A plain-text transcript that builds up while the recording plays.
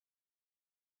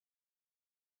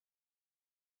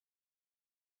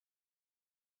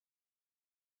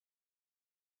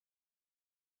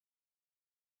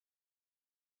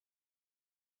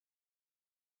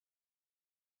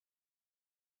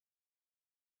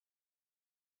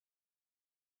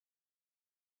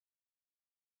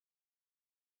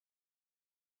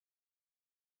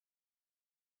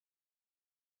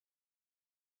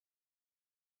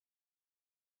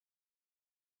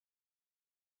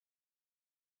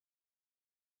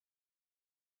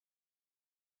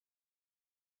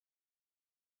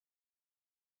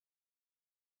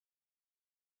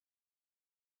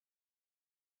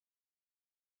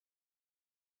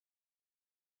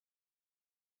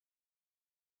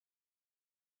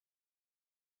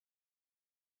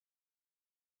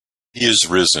He is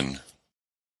risen.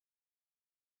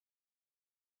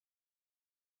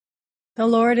 The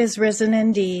Lord is risen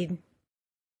indeed.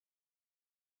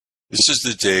 This is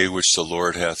the day which the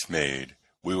Lord hath made.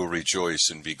 We will rejoice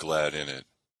and be glad in it.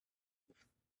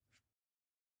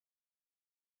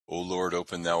 O Lord,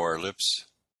 open thou our lips.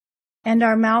 And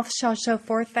our mouth shall show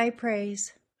forth thy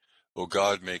praise. O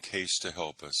God, make haste to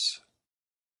help us.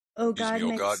 O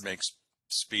O God, make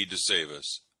speed to save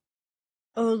us.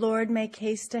 O Lord, make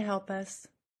haste to help us.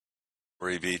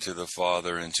 Glory be to the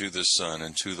Father, and to the Son,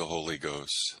 and to the Holy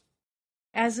Ghost.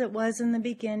 As it was in the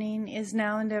beginning, is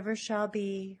now, and ever shall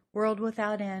be, world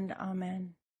without end.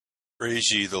 Amen. Praise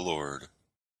ye the Lord.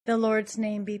 The Lord's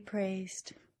name be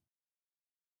praised.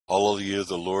 Hallelujah,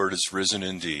 the Lord is risen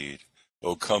indeed.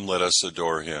 O come, let us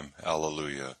adore him.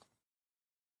 Alleluia.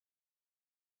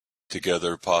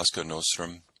 Together, Pascha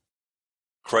Nostrum.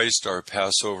 Christ our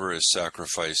Passover is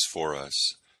sacrificed for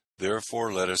us.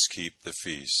 Therefore let us keep the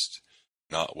feast,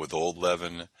 not with old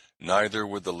leaven, neither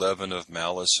with the leaven of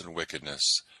malice and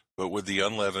wickedness, but with the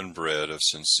unleavened bread of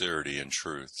sincerity and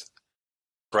truth.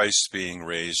 Christ being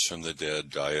raised from the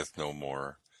dead dieth no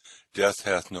more. Death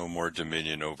hath no more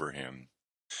dominion over him.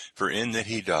 For in that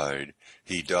he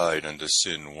died unto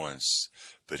sin once,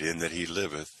 but in that he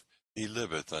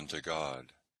liveth unto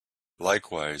God.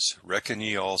 Likewise, reckon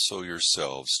ye also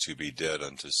yourselves to be dead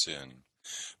unto sin,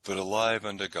 but alive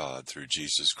unto God through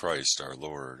Jesus Christ our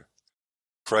Lord.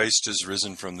 Christ is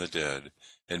risen from the dead,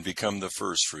 and become the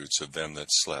firstfruits of them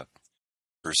that slept.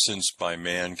 For since by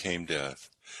man came death,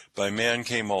 by man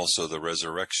came also the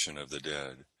resurrection of the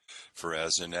dead. For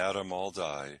as in Adam all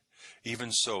die,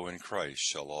 even so in Christ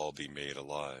shall all be made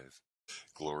alive.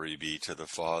 Glory be to the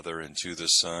Father, and to the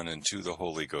Son, and to the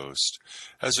Holy Ghost,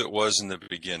 as it was in the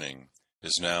beginning,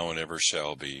 is now, and ever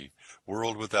shall be,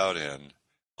 world without end.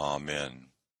 Amen.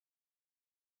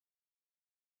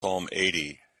 Psalm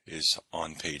 80 is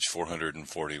on page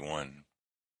 441.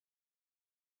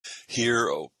 Hear,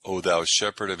 O thou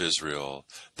shepherd of Israel,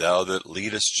 thou that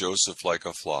leadest Joseph like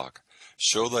a flock,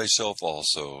 show thyself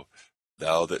also,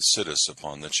 thou that sittest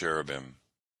upon the cherubim.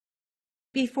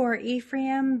 Before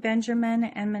Ephraim, Benjamin,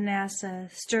 and Manasseh,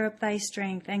 stir up thy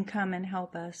strength, and come and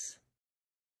help us.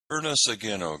 Turn us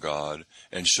again, O God,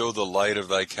 and show the light of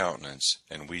thy countenance,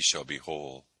 and we shall be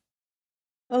whole.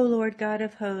 O Lord God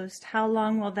of hosts, how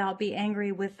long wilt thou be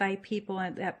angry with thy people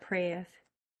that prayeth?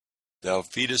 Thou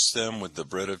feedest them with the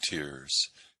bread of tears,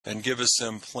 and givest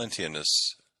them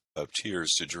plenteousness of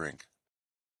tears to drink.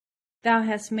 Thou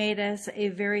hast made us a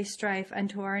very strife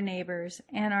unto our neighbors,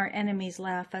 and our enemies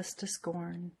laugh us to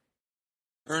scorn.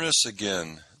 Turn us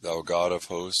again, thou God of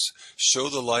hosts, show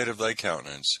the light of thy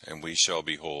countenance, and we shall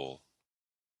be whole.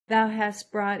 Thou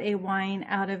hast brought a wine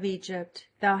out of Egypt.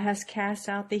 Thou hast cast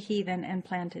out the heathen and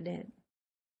planted it.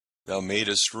 Thou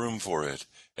madest room for it,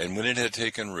 and when it had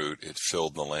taken root, it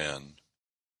filled the land.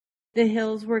 The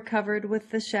hills were covered with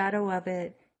the shadow of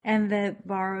it, and the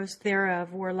boughs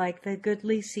thereof were like the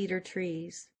goodly cedar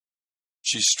trees.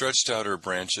 She stretched out her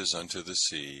branches unto the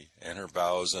sea, and her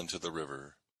boughs unto the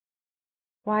river.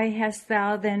 Why hast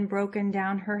thou then broken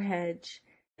down her hedge,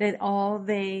 that all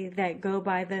they that go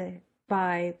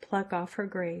by pluck off her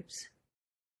grapes?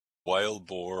 Wild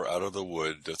boar out of the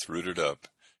wood doth root it up,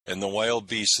 and the wild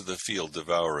beasts of the field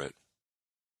devour it.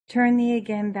 Turn thee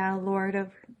again, thou Lord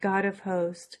of God of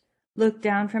hosts. Look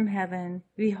down from heaven,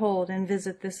 behold, and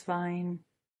visit this vine.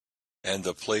 And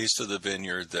the place of the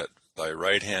vineyard that thy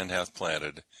right hand hath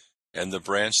planted, and the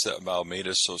branch that thou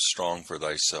madest so strong for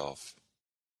thyself.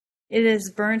 It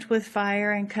is burnt with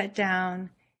fire and cut down,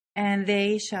 and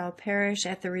they shall perish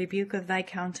at the rebuke of thy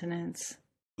countenance.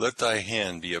 Let thy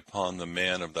hand be upon the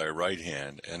man of thy right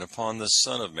hand, and upon the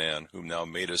Son of Man, whom thou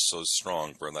madest so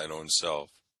strong for thine own self.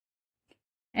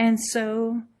 And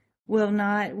so will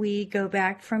not we go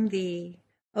back from thee.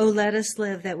 O let us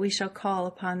live, that we shall call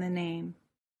upon the name.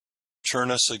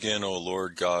 Turn us again, O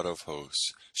Lord God of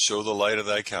hosts. Show the light of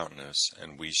thy countenance,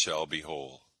 and we shall be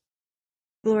whole.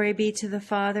 Glory be to the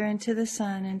Father, and to the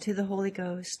Son, and to the Holy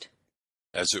Ghost.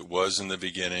 As it was in the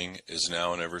beginning, is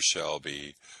now, and ever shall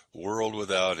be, world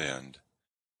without end.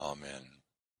 Amen.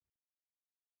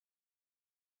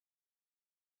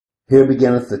 Here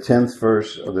beginneth the 10th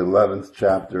verse of the 11th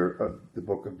chapter of the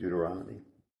book of Deuteronomy.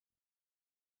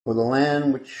 For the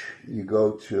land which you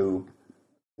go to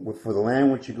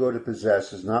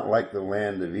possess is not like the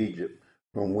land of Egypt,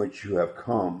 from which you have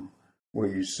come, where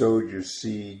you sowed your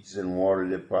seeds and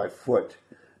watered it by foot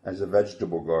as a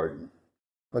vegetable garden.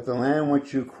 But the land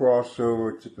which you cross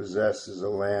over to possess is a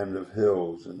land of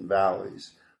hills and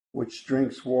valleys, which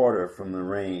drinks water from the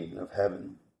rain of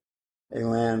heaven, a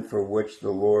land for which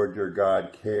the Lord your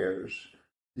God cares,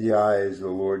 The eyes of the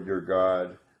Lord your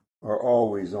God are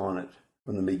always on it,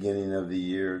 from the beginning of the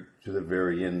year to the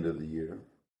very end of the year.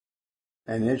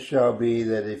 And it shall be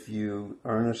that if you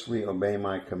earnestly obey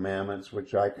my commandments,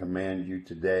 which I command you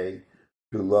today,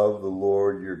 to love the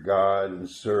Lord your God and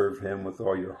serve him with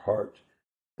all your heart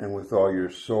and with all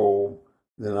your soul,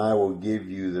 then I will give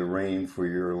you the rain for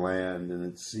your land in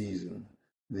its season,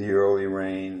 the early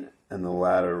rain and the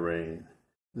latter rain,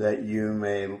 that you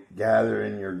may gather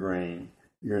in your grain,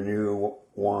 your new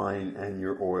wine and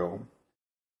your oil.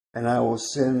 And I will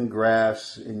send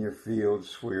grass in your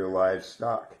fields for your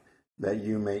livestock, that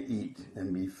you may eat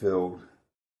and be filled.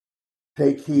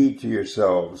 Take heed to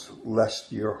yourselves,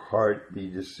 lest your heart be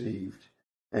deceived,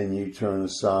 and you turn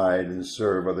aside and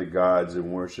serve other gods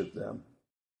and worship them.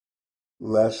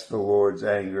 Lest the Lord's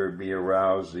anger be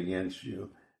aroused against you,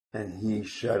 and he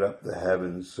shut up the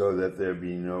heavens so that there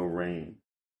be no rain,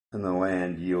 and the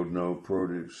land yield no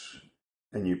produce,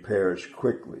 and you perish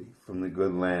quickly from the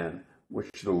good land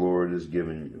which the Lord has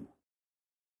given you.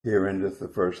 Here endeth the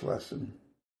first lesson.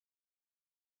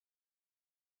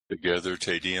 Together,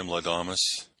 Te Deum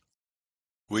Laudamus.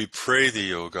 We pray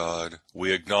thee, O God,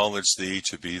 we acknowledge thee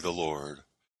to be the Lord.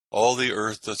 All the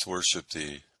earth doth worship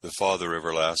thee, the Father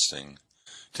everlasting.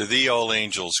 To thee all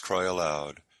angels cry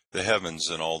aloud, the heavens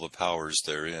and all the powers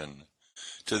therein.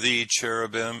 To thee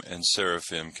cherubim and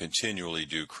seraphim continually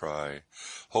do cry,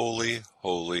 Holy,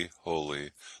 holy,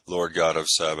 holy, Lord God of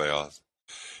Sabaoth.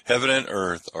 Heaven and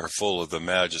earth are full of the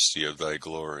majesty of thy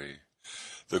glory.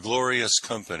 The glorious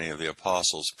company of the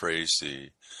apostles praise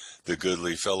thee. The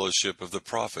goodly fellowship of the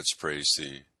prophets praise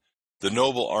thee. The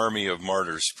noble army of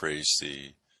martyrs praise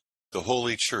thee. The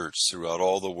holy church throughout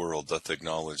all the world doth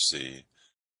acknowledge thee.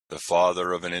 The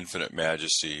Father of an infinite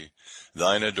majesty,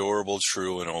 thine adorable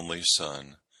true and only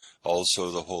Son,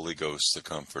 also the Holy Ghost the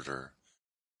Comforter.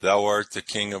 Thou art the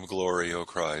King of glory, O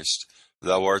Christ.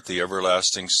 Thou art the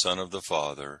everlasting Son of the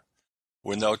Father.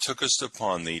 When thou tookest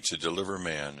upon thee to deliver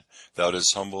man, thou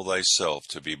didst humble thyself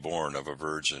to be born of a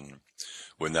virgin.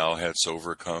 When thou hadst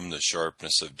overcome the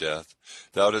sharpness of death,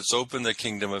 thou didst open the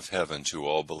kingdom of heaven to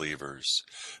all believers.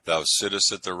 Thou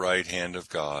sittest at the right hand of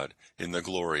God, in the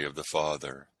glory of the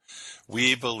Father.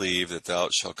 We believe that thou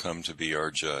shalt come to be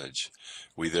our judge.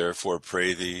 We therefore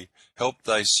pray thee, help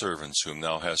thy servants whom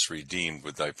thou hast redeemed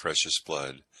with thy precious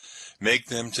blood. Make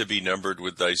them to be numbered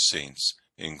with thy saints,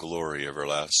 in glory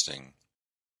everlasting.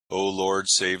 O Lord,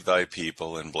 save thy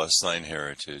people and bless thine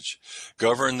heritage.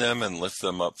 Govern them and lift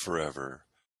them up forever.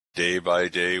 Day by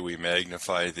day we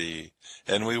magnify thee,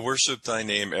 and we worship thy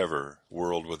name ever,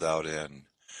 world without end.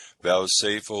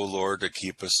 Vouchsafe, O Lord, to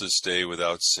keep us this day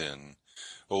without sin.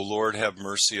 O Lord, have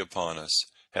mercy upon us,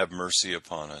 have mercy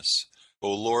upon us.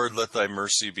 O Lord, let thy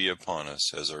mercy be upon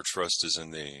us, as our trust is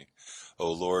in thee.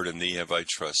 O Lord, in thee have I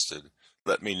trusted.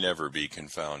 Let me never be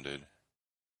confounded.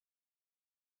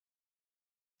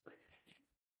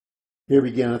 Here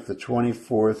beginneth the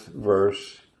 24th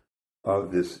verse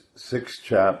of this 6th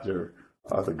chapter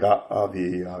of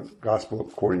the Gospel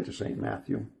according to St.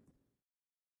 Matthew.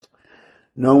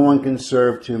 No one can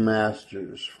serve two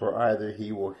masters, for either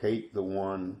he will hate the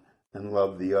one and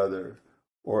love the other,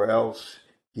 or else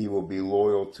he will be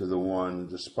loyal to the one and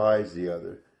despise the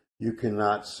other. You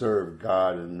cannot serve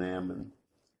God and Mammon.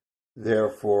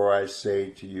 Therefore I say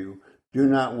to you, do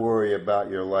not worry about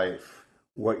your life,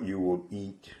 what you will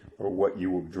eat or what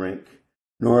you will drink,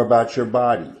 nor about your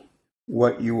body,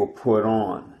 what you will put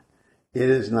on.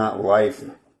 Is not life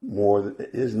more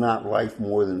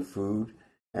than food,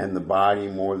 and the body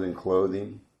more than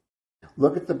clothing?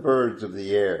 Look at the birds of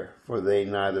the air, for they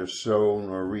neither sow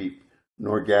nor reap,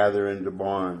 nor gather into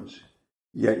barns,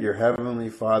 yet your heavenly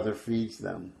Father feeds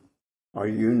them. Are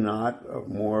you not of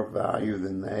more value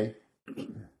than they?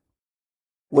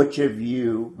 Which of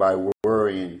you, by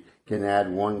worrying, can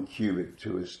add 1 cubit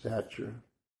to his stature?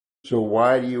 So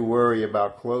why do you worry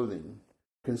about clothing?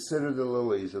 Consider the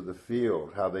lilies of the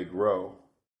field, how they grow.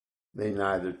 They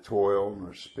neither toil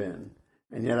nor spin.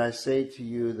 And yet I say to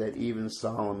you that even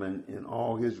Solomon in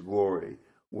all his glory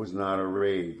was not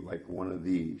arrayed like one of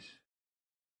these.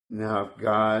 Now if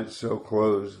God so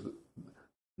clothes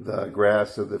the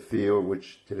grass of the field,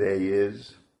 which today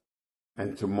is,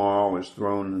 and tomorrow is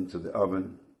thrown into the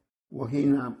oven, will he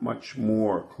not much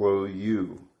more clothe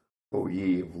you, O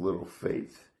ye of little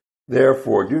faith?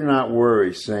 Therefore do not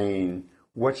worry, saying,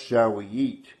 what shall we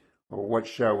eat, or what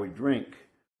shall we drink,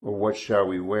 or what shall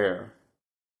we wear?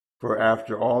 For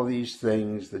after all these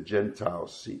things the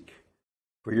Gentiles seek.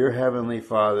 For your heavenly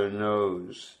Father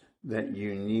knows that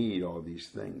you need all these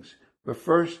things.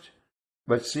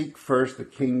 But seek first the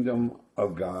kingdom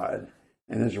of God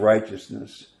and his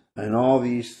righteousness, and all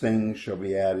these things shall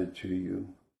be added to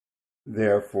you.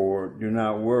 Therefore, do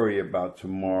not worry about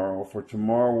tomorrow, for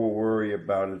tomorrow will worry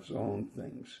about its own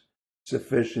things.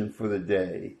 Sufficient for the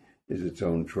day is its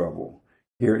own trouble.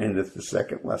 Here endeth the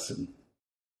second lesson.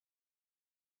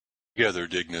 Together,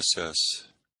 Dignus es.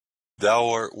 Thou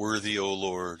art worthy, O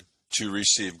Lord, to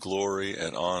receive glory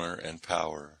and honor and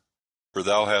power. For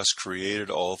thou hast created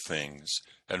all things,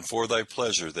 and for thy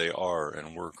pleasure they are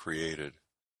and were created.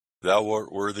 Thou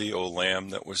art worthy, O Lamb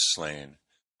that was slain,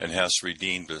 and hast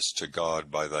redeemed us to God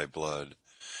by thy blood,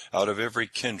 out of every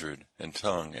kindred and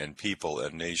tongue and people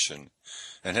and nation,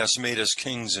 and hast made us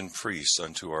kings and priests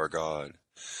unto our God.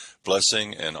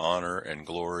 Blessing and honor and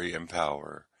glory and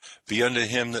power be unto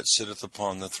him that sitteth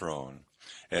upon the throne,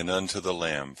 and unto the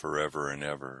Lamb forever and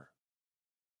ever.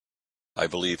 I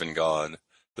believe in God,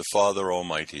 the Father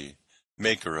Almighty,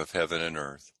 maker of heaven and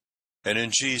earth, and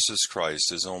in Jesus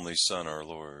Christ, his only Son, our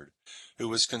Lord, who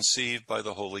was conceived by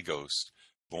the Holy Ghost,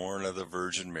 born of the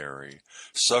Virgin Mary,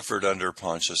 suffered under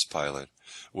Pontius Pilate,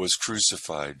 was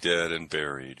crucified, dead, and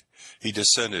buried. He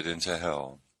descended into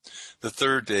hell. The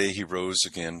third day he rose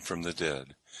again from the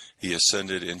dead. He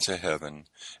ascended into heaven,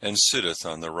 and sitteth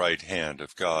on the right hand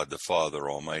of God the Father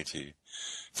Almighty.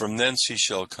 From thence he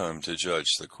shall come to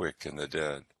judge the quick and the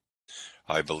dead.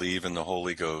 I believe in the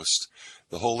Holy Ghost,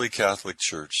 the Holy Catholic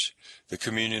Church, the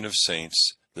communion of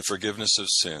saints, the forgiveness of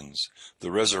sins,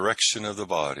 the resurrection of the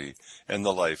body, and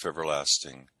the life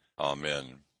everlasting.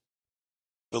 Amen.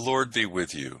 The Lord be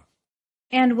with you.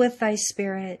 And with thy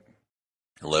spirit.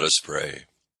 Let us pray.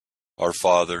 Our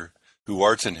Father, who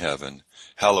art in heaven,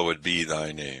 hallowed be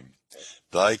thy name.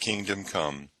 Thy kingdom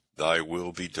come, thy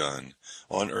will be done,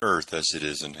 on earth as it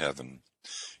is in heaven.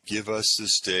 Give us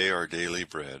this day our daily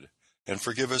bread, and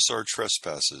forgive us our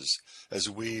trespasses, as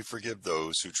we forgive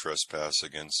those who trespass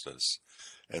against us.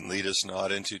 And lead us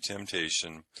not into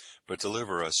temptation, but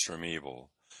deliver us from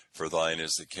evil. For thine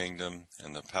is the kingdom,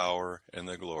 and the power, and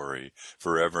the glory,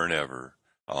 forever and ever.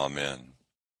 Amen.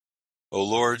 O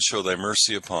Lord, show thy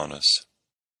mercy upon us.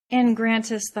 And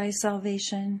grant us thy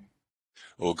salvation.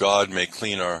 O God, make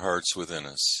clean our hearts within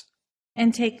us.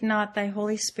 And take not thy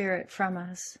Holy Spirit from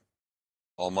us.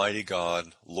 Almighty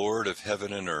God, Lord of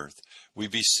heaven and earth, we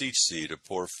beseech thee to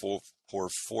pour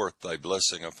forth thy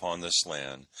blessing upon this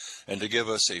land, and to give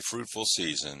us a fruitful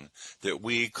season, that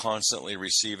we, constantly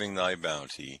receiving thy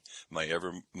bounty, might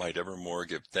evermore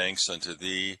give thanks unto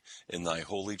thee in thy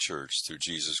holy church, through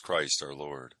Jesus Christ our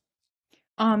Lord.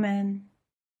 Amen.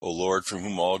 O Lord, from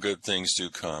whom all good things do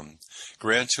come,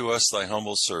 grant to us thy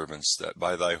humble servants, that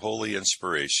by thy holy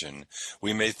inspiration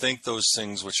we may think those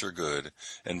things which are good,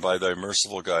 and by thy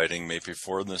merciful guiding may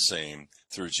perform the same,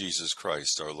 through Jesus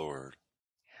Christ our Lord.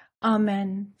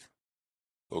 Amen.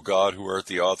 O God, who art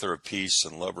the author of peace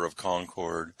and lover of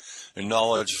concord, in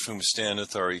knowledge of whom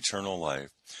standeth our eternal life,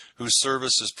 whose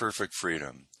service is perfect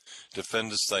freedom,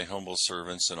 defendest thy humble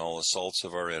servants in all assaults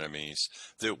of our enemies,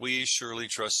 that we, surely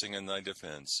trusting in thy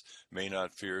defense, may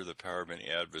not fear the power of many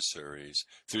adversaries,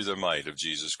 through the might of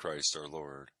Jesus Christ our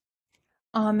Lord.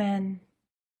 Amen.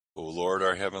 O Lord,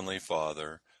 our heavenly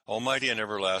Father, almighty and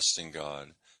everlasting God,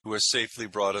 who has safely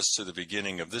brought us to the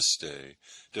beginning of this day,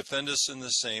 defend us in the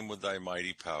same with thy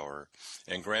mighty power,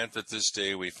 and grant that this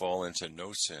day we fall into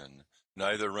no sin,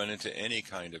 neither run into any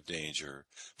kind of danger,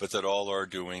 but that all our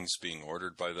doings, being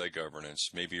ordered by thy governance,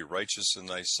 may be righteous in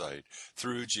thy sight,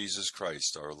 through Jesus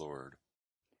Christ our Lord.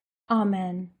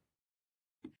 Amen.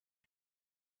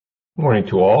 Morning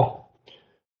to all.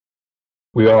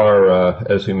 We are,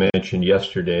 as we mentioned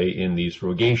yesterday, in these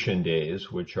Rogation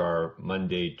days, which are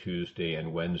Monday, Tuesday,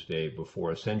 and Wednesday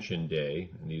before Ascension Day.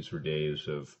 And these were days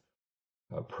of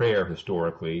prayer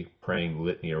historically, praying the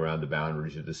litany around the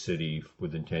boundaries of the city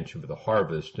with intention for the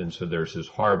harvest. And so there's this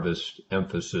harvest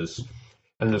emphasis.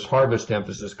 And this harvest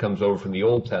emphasis comes over from the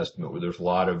Old Testament, where there's a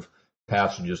lot of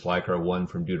passages like our one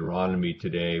from Deuteronomy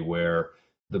today, where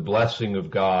the blessing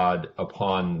of God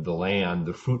upon the land,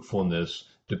 the fruitfulness,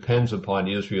 depends upon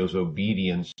Israel's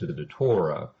obedience to the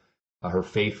Torah. Her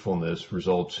faithfulness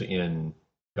results in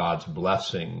God's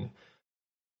blessing.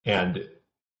 And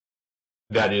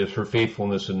that is her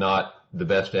faithfulness and not the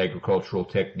best agricultural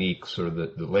techniques or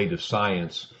the latest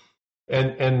science.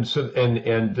 And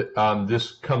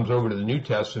this comes over to the New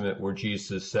Testament, where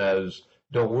Jesus says,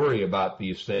 don't worry about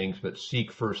these things, but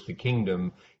seek first the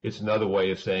kingdom. It's another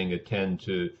way of saying attend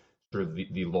to sort of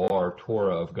the law or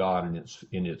Torah of God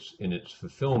in its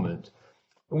fulfillment.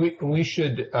 We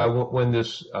should, when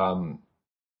this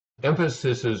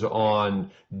emphasis is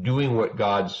on doing what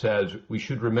God says, we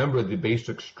should remember the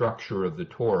basic structure of the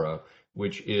Torah,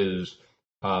 which is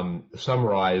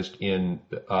summarized in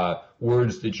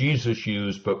words that Jesus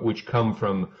used, but which come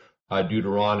from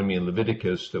Deuteronomy and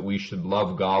Leviticus, that we should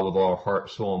love God with all our heart,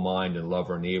 soul, and mind, and love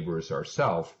our neighbor as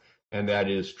ourselves. And that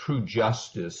is true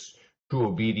justice, true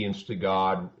obedience to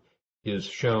God is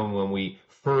shown when we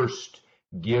first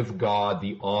give God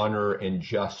the honor and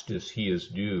justice he is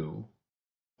due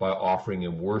by offering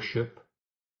him worship,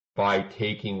 by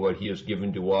taking what he has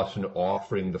given to us and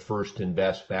offering the first and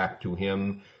best back to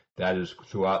him. That is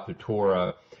throughout the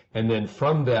Torah. And then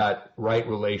from that right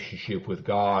relationship with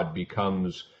God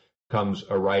comes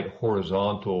a right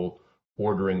horizontal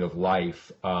ordering of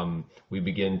life. We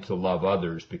begin to love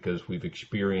others because we've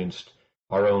experienced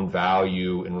our own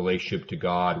value in relationship to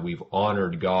God. We've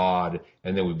honored God,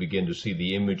 and then we begin to see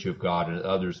the image of God in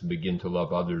others and begin to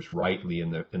love others rightly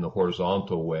in the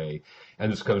horizontal way.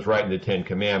 And this comes right in the Ten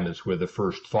Commandments, where the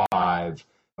first five,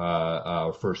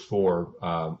 first four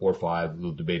or five, a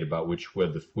little debate about which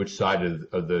side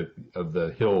of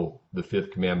the hill the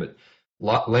fifth commandment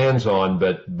lands on,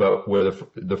 but where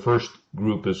the first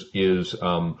group is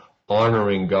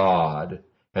honoring God,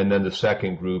 and then the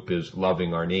second group is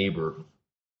loving our neighbor.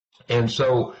 And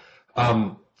so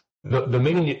the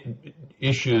main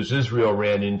issues Israel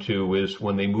ran into is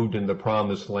when they moved into the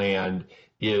promised land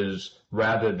is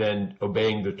rather than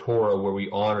obeying the Torah where we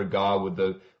honor God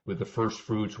with the first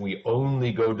fruits, we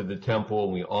only go to the temple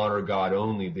and we honor God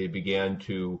only, they began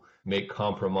to make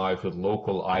compromise with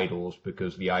local idols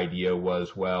because the idea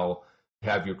was, well,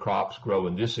 have your crops grow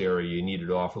in this area, you needed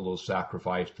to offer a little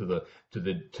sacrifice to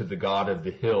the god of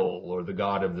the hill or the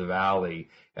god of the valley.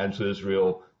 And so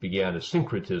Israel began a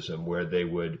syncretism where they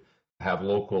would have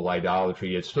local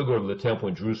idolatry. They'd still go to the temple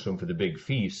in Jerusalem for the big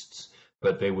feasts,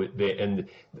 but and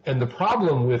the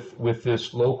problem with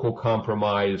this local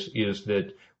compromise is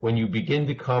that when you begin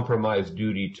to compromise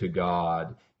duty to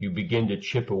God, you begin to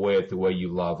chip away at the way you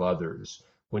love others.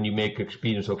 When you make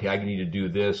expedience, okay, I need to do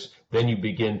this, then you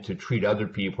begin to treat other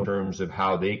people in terms of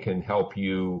how they can help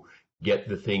you get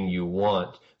the thing you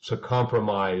want. So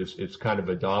compromise, it's kind of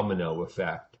a domino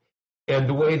effect. And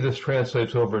the way this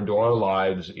translates over into our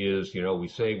lives is, we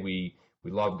say we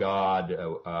love God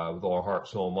with all our heart,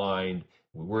 soul, mind,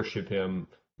 we worship him,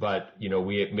 but,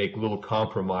 we make little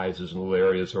compromises in little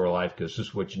areas of our life because this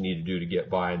is what you need to do to get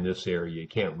by in this area. You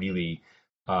can't really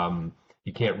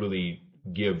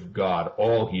give God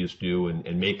all he is due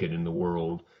and make it in the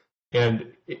world.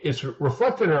 And it's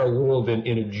reflected in our world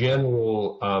in a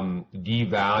general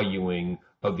devaluing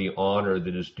of the honor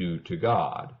that is due to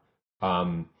God.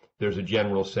 There's a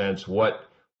general sense what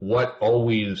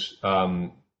always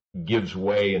gives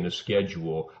way in a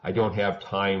schedule. I don't have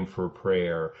time for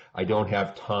prayer. I don't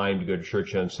have time to go to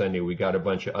church on Sunday. We got a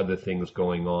bunch of other things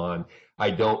going on.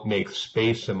 I don't make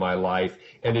space in my life.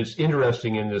 And it's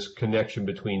interesting in this connection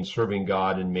between serving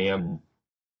God and mammon.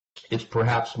 It's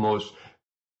perhaps most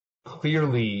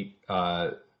clearly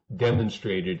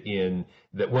demonstrated in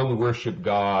that when we worship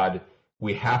God,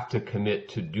 we have to commit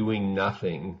to doing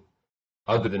nothing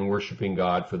other than worshiping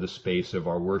God for the space of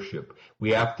our worship.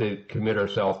 We have to commit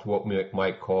ourselves to what we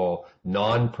might call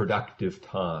non-productive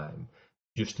time,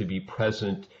 just to be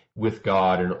present with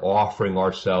God and offering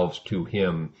ourselves to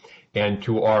him. And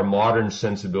to our modern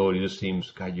sensibility, this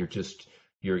seems, God, we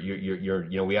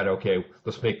had, okay,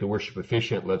 let's make the worship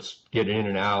efficient. Let's get in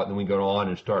and out. And then we go on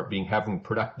and start having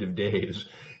productive days.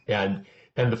 And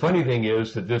the funny thing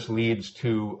is that this leads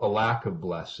to a lack of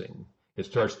blessing. It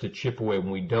starts to chip away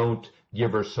when we don't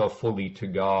give ourselves fully to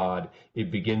God. It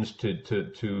begins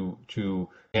to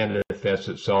manifest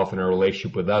itself in our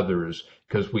relationship with others.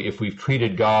 Because if we've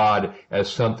treated God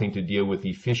as something to deal with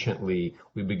efficiently,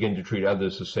 we begin to treat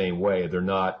others the same way.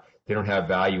 They don't have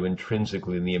value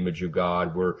intrinsically in the image of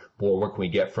God. What can we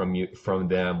get from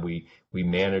them? We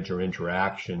manage our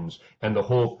interactions, and the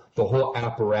whole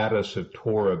apparatus of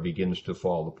Torah begins to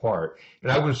fall apart.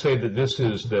 And I would say that this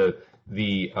is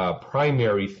the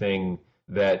primary thing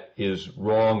that is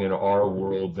wrong in our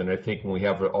world. And I think when we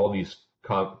have all these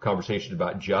conversations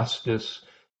about justice,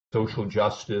 social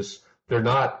justice, they're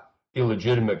not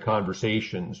illegitimate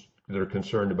conversations that are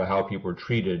concerned about how people are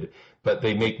treated, but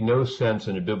they make no sense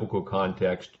in a biblical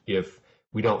context if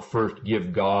we don't first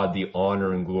give God the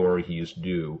honor and glory he is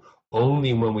due.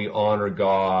 Only when we honor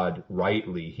God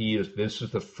rightly, this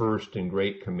is the first and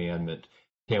great commandment,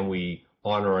 can we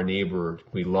honor our neighbor,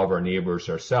 we love our neighbors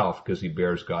ourselves because he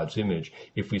bears God's image.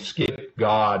 If we skip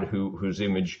God whose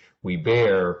image we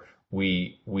bear,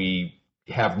 we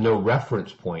have no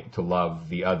reference point to love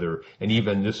the other. And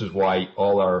even this is why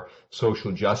all our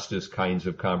social justice kinds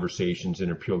of conversations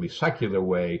in a purely secular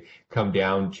way come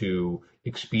down to,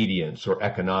 expedience or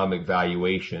economic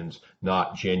valuations,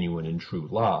 not genuine and true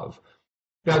love.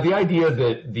 Now, the idea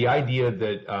that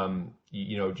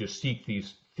just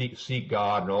seek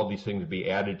God and all these things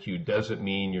be added to you doesn't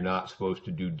mean you're not supposed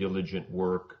to do diligent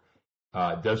work.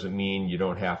 Doesn't mean you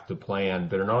don't have to plan.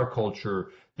 But in our culture,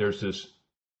 there's this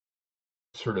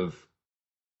sort of,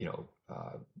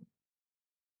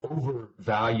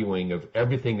 overvaluing of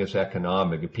everything that's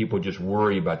economic, and people just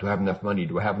worry about, do I have enough money?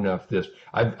 Do I have enough this?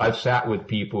 I've sat with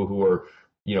people who are,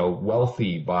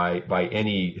 wealthy by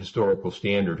any historical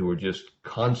standard, who are just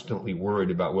constantly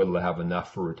worried about whether they'll have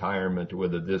enough for retirement, or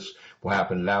whether this will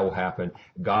happen, that will happen.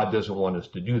 God doesn't want us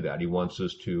to do that. He wants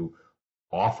us to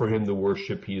offer him the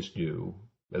worship he is due,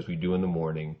 as we do in the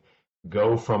morning,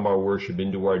 go from our worship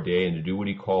into our day and to do what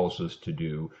he calls us to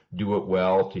do it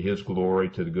well, to his glory,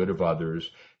 to the good of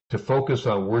others, to focus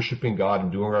on worshiping God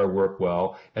and doing our work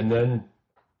well, and then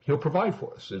he'll provide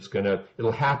for us.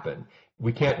 It'll happen.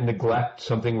 We can't neglect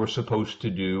something we're supposed to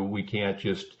do. We can't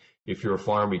just, if you're a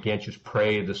farmer, you can't just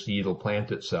pray the seed will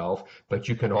plant itself, but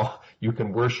you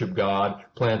can worship God,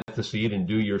 plant the seed and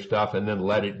do your stuff, and then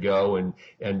let it go and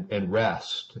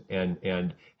rest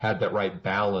and have that right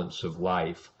balance of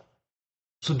life.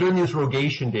 So during these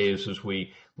rogation days, as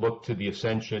we look to the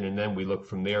ascension and then we look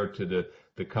from there to the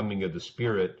coming of the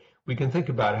Spirit, we can think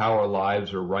about how our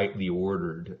lives are rightly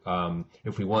ordered.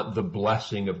 If we want the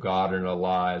blessing of God in our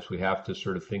lives, we have to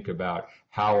sort of think about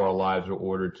how our lives are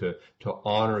ordered to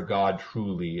honor God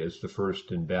truly as the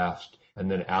first and best,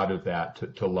 and then out of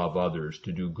that to love others,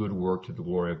 to do good work to the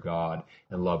glory of God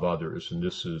and love others. And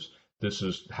this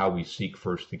is how we seek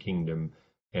first the kingdom,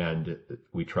 and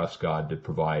we trust God to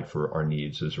provide for our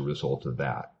needs as a result of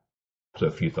that. So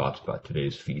a few thoughts about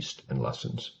today's feast and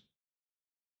lessons.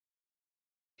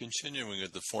 Continuing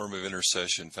with the form of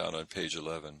intercession found on page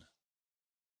 11.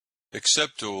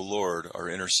 Accept, O Lord, our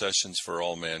intercessions for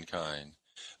all mankind.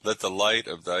 Let the light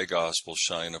of thy gospel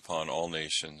shine upon all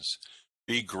nations.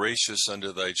 Be gracious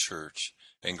unto thy church,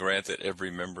 and grant that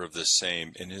every member of the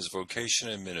same in his vocation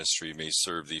and ministry may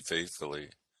serve thee faithfully.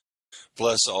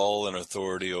 Bless all in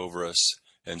authority over us,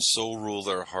 and so rule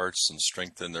their hearts and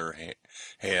strengthen their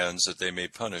hands, that they may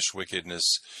punish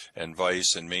wickedness and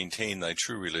vice and maintain thy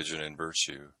true religion and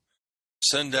virtue.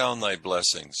 Send down thy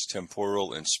blessings,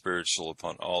 temporal and spiritual,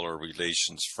 upon all our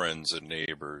relations, friends, and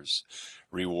neighbors.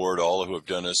 Reward all who have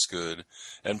done us good,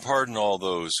 and pardon all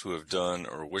those who have done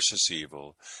or wish us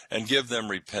evil, and give them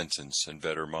repentance and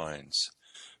better minds.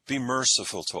 Be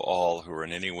merciful to all who are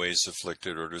in any ways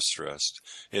afflicted or distressed,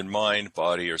 in mind,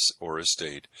 body, or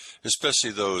estate,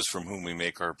 especially those from whom we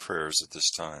make our prayers at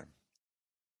this time.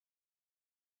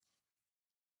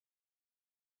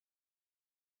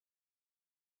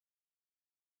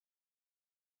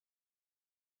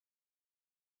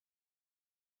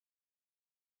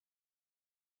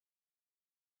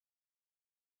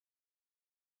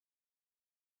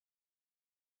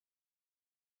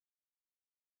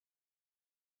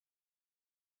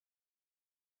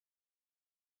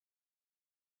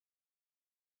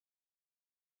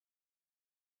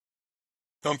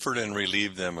 Comfort and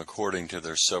relieve them according to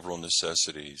their several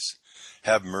necessities.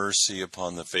 Have mercy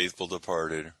upon the faithful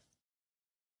departed,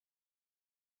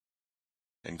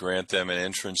 and grant them an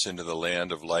entrance into the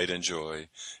land of light and joy,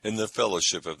 in the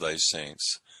fellowship of thy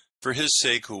saints. For his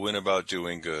sake who went about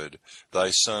doing good, thy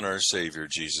Son, our Savior,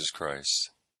 Jesus Christ.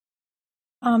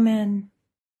 Amen.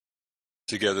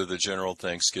 Together the general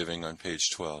thanksgiving on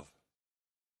page 12.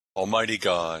 Almighty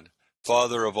God,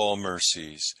 Father of all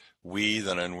mercies, we,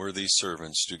 thine unworthy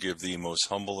servants, do give thee most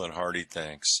humble and hearty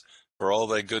thanks for all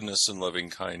thy goodness and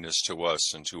loving kindness to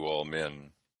us and to all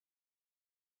men.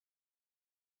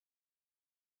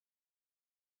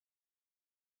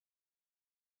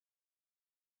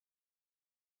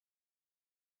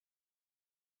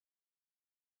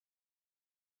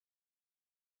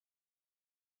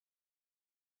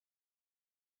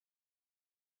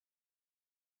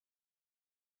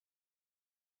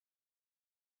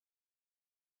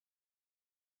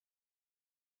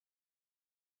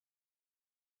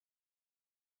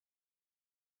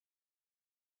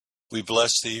 We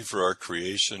bless thee for our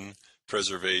creation,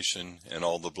 preservation, and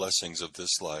all the blessings of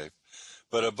this life,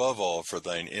 but above all for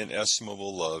thine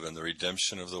inestimable love and the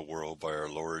redemption of the world by our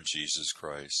Lord Jesus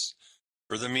Christ,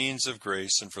 for the means of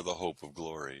grace and for the hope of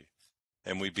glory.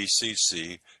 And we beseech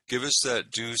thee, give us that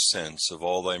due sense of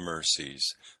all thy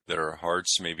mercies, that our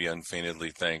hearts may be unfeignedly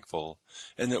thankful,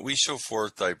 and that we show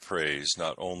forth thy praise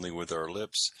not only with our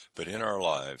lips, but in our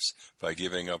lives, by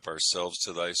giving up ourselves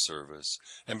to thy service,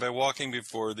 and by walking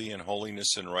before thee in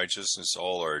holiness and righteousness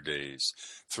all our days,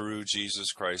 through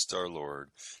Jesus Christ our Lord,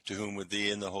 to whom with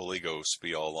thee and the Holy Ghost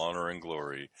be all honor and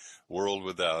glory, world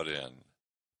without end.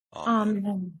 Amen.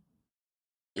 Amen.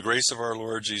 The grace of our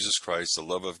Lord Jesus Christ, the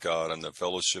love of God, and the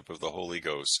fellowship of the Holy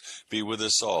Ghost be with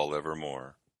us all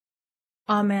evermore.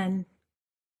 Amen.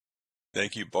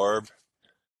 Thank you, Barb,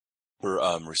 for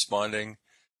responding.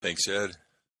 Thanks, Ed.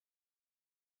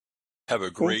 Have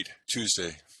a great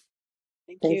Tuesday.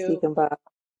 Thanks, Thanks, you. Deacon Bob.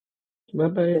 Bye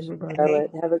bye, Sister everybody.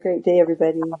 Charlotte. Have a great day,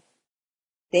 everybody.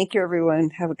 Thank you, everyone.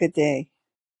 Have a good day.